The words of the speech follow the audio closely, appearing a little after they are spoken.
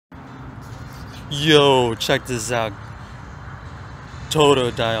Yo, check this out.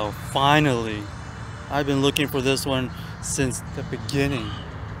 Totodile, finally. I've been looking for this one since the beginning.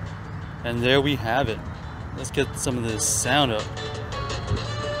 And there we have it. Let's get some of this sound up.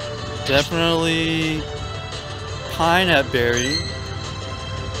 Definitely pineapple berry.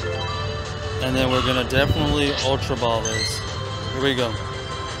 And then we're gonna definitely ultra ball this. Here we go.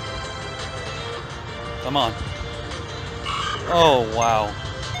 Come on. Oh wow.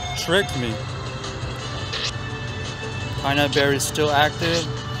 Tricked me. Pineapple berry still active.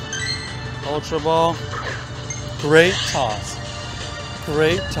 Ultra ball. Great toss.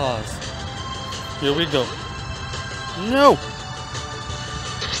 Great toss. Here we go. No!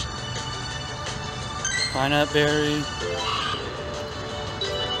 Pineapple berry.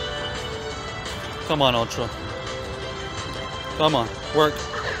 Come on, Ultra. Come on, work.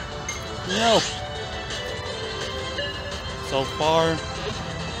 No! So far,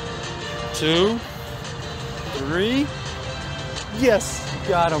 2, 3. Yes,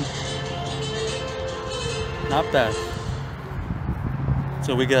 got him. Not bad.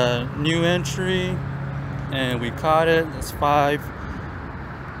 So we got a new entry, and we caught it. That's 5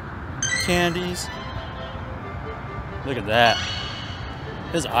 candies. Look at that.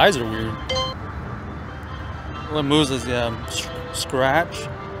 His eyes are weird. What moves is scratch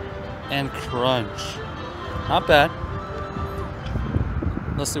and crunch. Not bad.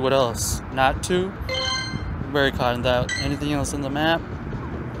 Let's see what else. Not 2. Very caught in that. Anything else on the map?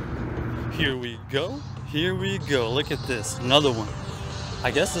 Here we go. Here we go. Look at this. Another one.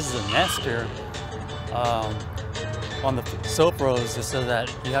 I guess this is a nest here. On the soap roads, it says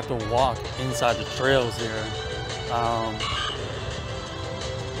that you have to walk inside the trails here.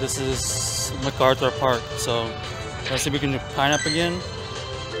 This is MacArthur Park. So let's see if we can do pineapple again.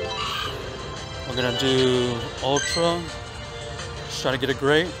 We're gonna do ultra. Just try to get it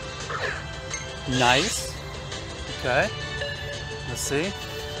great. Nice. Okay. Let's see.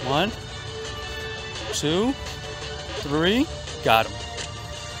 1, 2, 3. Got him.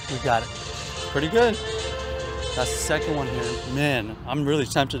 We got it. Pretty good. That's the second one here. Man, I'm really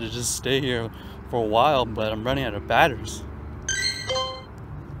tempted to just stay here for a while, but I'm running out of batters.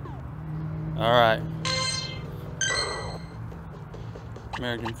 Alright.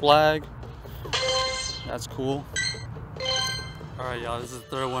 American flag. That's cool. Alright, y'all, this is the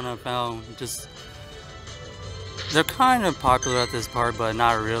third one I found. They're kind of popular at this part, but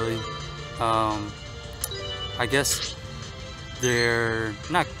not really. I guess they're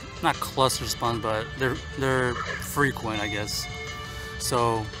not cluster spawns, but they're frequent, I guess.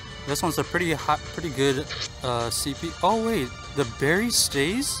 So this one's a pretty good CP. Oh wait, the berry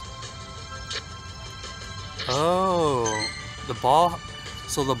stays. Oh, the ball.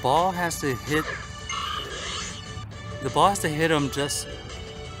 So the ball has to hit. The ball has to hit him just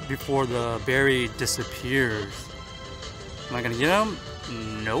before the berry disappears. Am I gonna get him?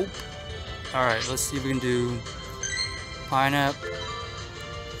 Nope. Alright, let's see if we can do pineapple.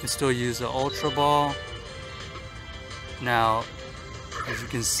 We still use the ultra ball. Now, as you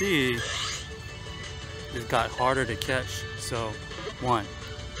can see, it got harder to catch. So, 1,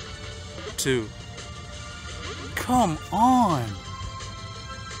 2. Come on!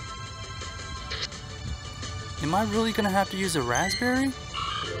 Am I really gonna have to use a raspberry?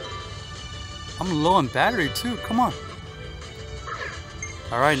 I'm low on battery too, come on.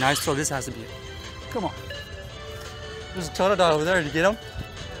 Alright, nice throw, this has to be it. Come on. There's a Totodile over there, did you get him?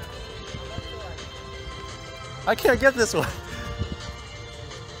 I can't get this one.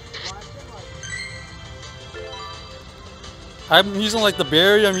 I'm using like the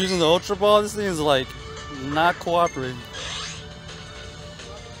berry, I'm using the ultra ball, this thing is like not cooperating.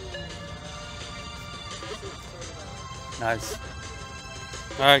 Nice.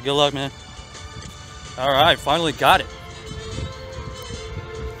 Alright, good luck, man. Alright, finally got it.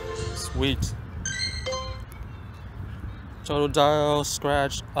 Sweet. Totodile,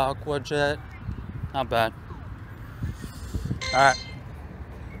 scratch, aqua jet. Not bad. Alright.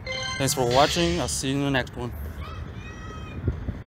 Thanks for watching. I'll see you in the next one.